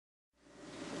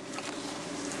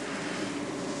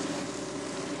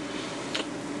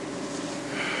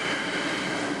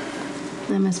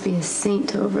I must be a saint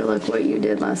to overlook what you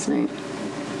did last night.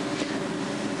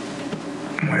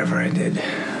 Whatever I did,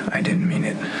 I didn't mean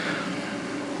it.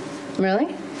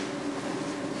 Really?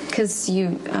 Because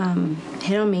you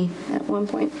hit on me at one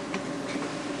point.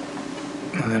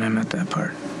 Well, then I meant that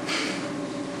part.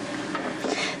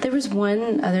 There was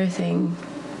one other thing.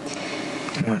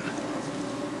 What?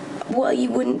 Well,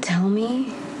 you wouldn't tell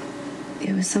me.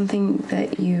 It was something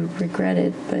that you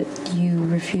regretted, but you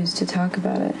refused to talk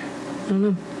about it. I don't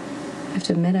know. I have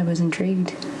to admit, I was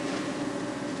intrigued.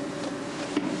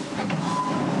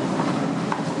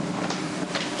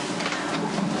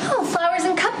 Oh, flowers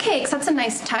and cupcakes. That's a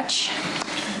nice touch.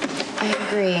 I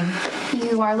agree.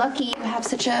 You are lucky you have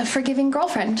such a forgiving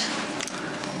girlfriend.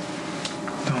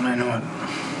 Don't I know it?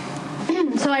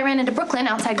 So I ran into Brooklyn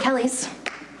outside Kelly's.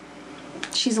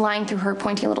 She's lying through her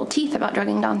pointy little teeth about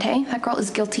drugging Dante. That girl is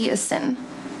guilty as sin.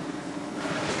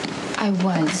 I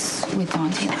was with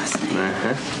Dante last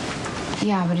night.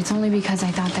 Yeah, but it's only because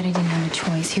I thought that I didn't have a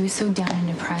choice. He was so down and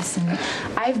depressed, and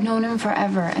I've known him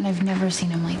forever, and I've never seen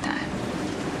him like that.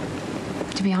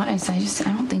 To be honest, I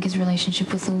don't think his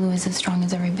relationship with Lulu is as strong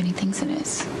as everybody thinks it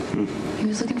is. He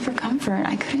was looking for comfort.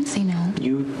 I couldn't say no.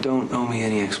 You don't owe me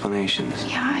any explanations.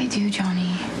 Yeah, I do,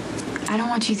 Johnny. I don't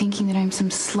want you thinking that I'm some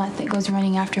slut that goes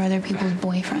running after other people's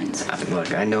boyfriends.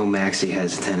 Look, I know Maxie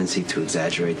has a tendency to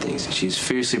exaggerate things, and she's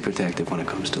fiercely protective when it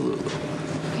comes to Lulu.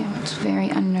 Yeah, it's very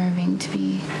unnerving to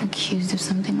be accused of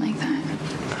something like that.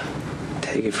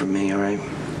 Take it from me, all right?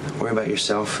 Worry about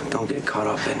yourself. Don't get caught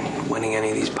up in winning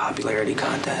any of these popularity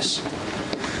contests.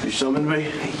 You summoned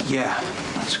me? Yeah,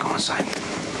 let's go inside.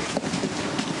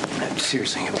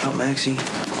 Seriously, about Maxie,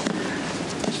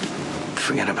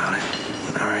 forget about it.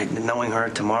 All right, knowing her,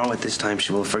 tomorrow at this time,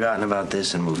 she will have forgotten about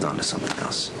this and moved on to something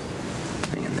else.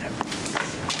 Hang in there.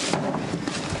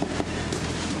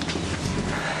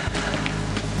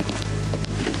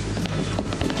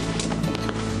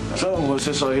 So, what's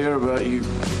this I hear about you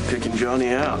picking Johnny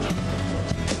out?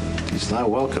 He's not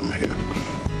welcome here.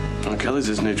 Well, Kelly's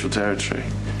is neutral territory.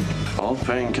 All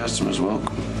paying customers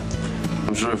welcome.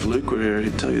 I'm sure if Luke were here,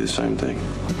 he'd tell you the same thing.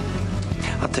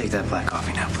 I'll take that black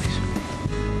coffee now, please.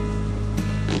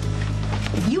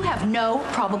 You have no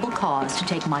probable cause to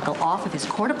take Michael off of his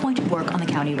court-appointed work on the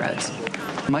county roads.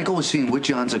 Michael was seen with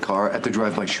John's car at the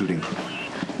drive-by shooting.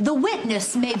 The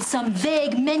witness made some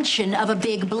vague mention of a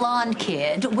big blonde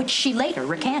kid, which she later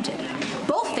recanted.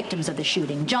 Both victims of the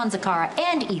shooting, John Zakara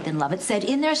and Ethan Lovett, said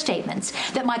in their statements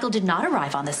that Michael did not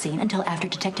arrive on the scene until after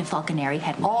Detective Falconeri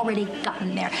had already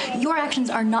gotten there. Your actions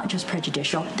are not just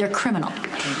prejudicial, they're criminal.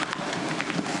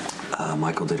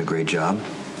 Michael did a great job.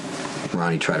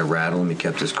 Ronnie tried to rattle him, he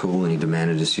kept his cool, and he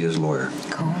demanded to see his lawyer.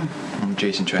 Cool.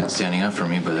 Jason tried standing up for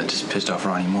me, but that just pissed off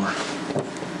Ronnie more.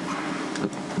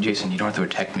 Look, Jason, you don't have to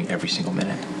protect me every single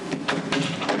minute.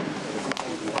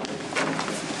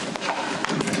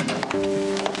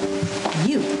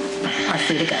 You are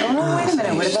free to go. Oh, wait a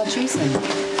minute. What about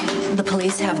Jason? The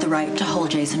police have the right to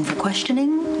hold Jason for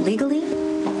questioning legally.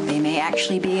 They may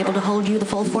actually be able to hold you the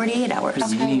full 48 hours.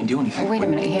 You didn't even do anything. Wait a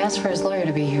minute. He asked for his lawyer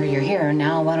to be here. You're here.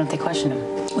 Now, why don't they question him?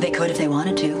 Well, they could if they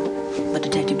wanted to. But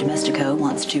Detective Domestico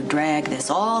wants to drag this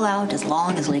all out as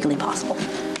long as legally possible.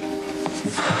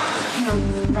 You know,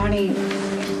 Ronnie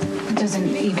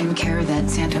doesn't even care that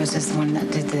Santos is the one that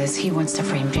did this. He wants to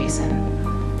frame Jason.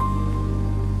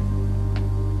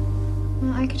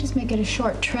 Well, I could just make it a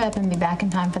short trip and be back in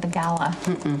time for the gala.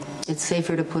 It's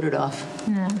safer to put it off.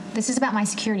 No, this is about my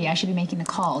security. I should be making the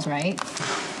calls, right?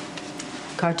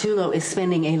 Cartullo is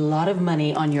spending a lot of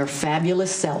money on your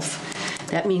fabulous self.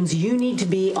 That means you need to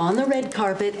be on the red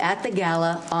carpet at the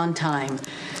gala on time.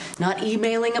 Not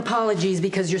emailing apologies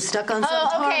because you're stuck on some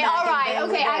Oh, okay, tarmac all right. in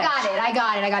Okay, I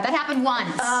got it. That happened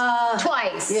once.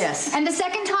 Twice. Yes. And the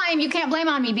second time, you can't blame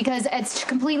on me because it's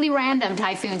completely random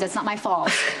typhoons. It's not my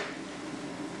fault.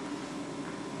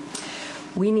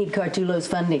 We need Cartullo's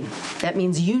funding. That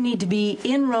means you need to be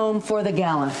in Rome for the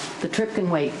gala. The trip can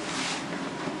wait.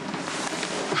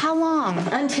 How long?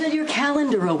 Until your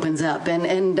calendar opens up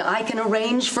and I can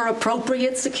arrange for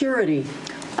appropriate security.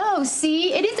 Oh,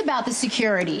 see, it is about the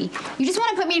security. You just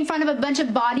want to put me in front of a bunch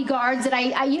of bodyguards that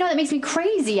that makes me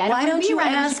crazy. Why don't you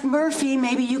ask Murphy?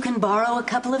 Maybe you can borrow a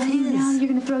couple of his. Now you're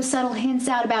going to throw subtle hints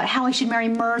out about how I should marry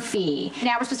Murphy.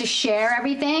 Now we're supposed to share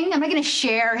everything? I'm not going to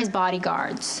share his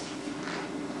bodyguards.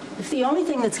 If the only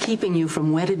thing that's keeping you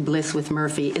from wedded bliss with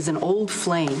Murphy is an old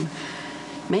flame,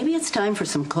 maybe it's time for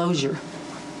some closure.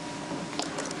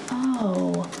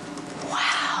 Oh,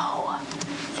 wow.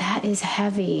 That is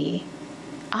heavy.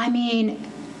 I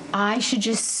mean, I should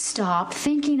just stop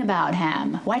thinking about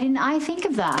him. Why didn't I think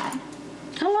of that?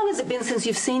 How long has it been since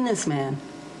you've seen this man?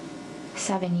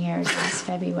 7 years last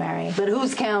February. But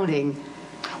who's counting?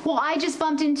 Well, I just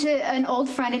bumped into an old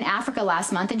friend in Africa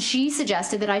last month, and she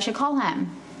suggested that I should call him.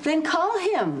 Then call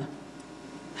him.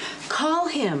 Call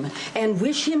him and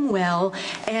wish him well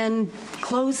and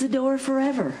close the door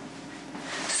forever.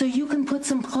 So you can put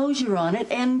some closure on it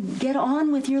and get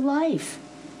on with your life.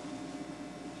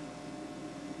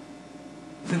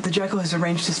 The Jackal has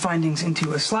arranged his findings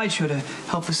into a slideshow to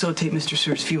help facilitate Mr.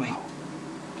 Sir's viewing.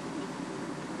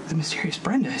 The mysterious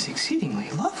Brenda is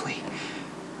exceedingly lovely.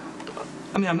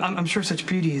 I mean, I'm sure such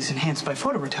beauty is enhanced by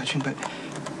photo retouching, but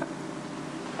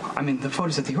I mean, the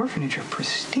photos at the orphanage are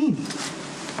pristine.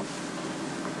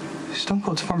 Stone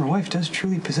Cold's former wife does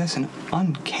truly possess an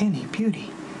uncanny beauty.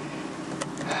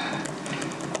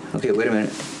 Okay, wait a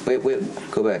minute.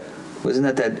 Wait, go back. Wasn't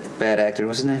that bad actor?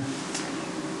 What's his name?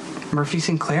 Murphy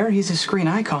Sinclair, he's a screen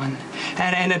icon.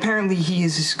 And apparently he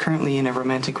is currently in a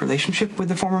romantic relationship with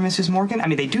the former Mrs. Morgan. I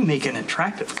mean, they do make an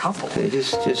attractive couple. Okay,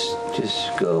 just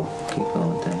go. Keep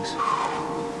going, thanks.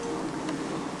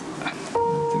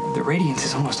 The radiance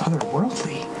is almost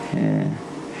otherworldly. Yeah.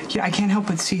 Yeah, I can't help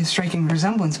but see a striking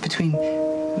resemblance between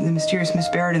the mysterious Miss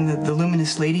Barrett and the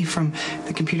luminous lady from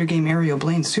the computer game Ariel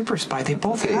Blaine's Super Spy. They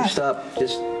both have... Stop.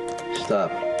 Just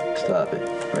stop. Stop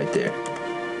it. Right there.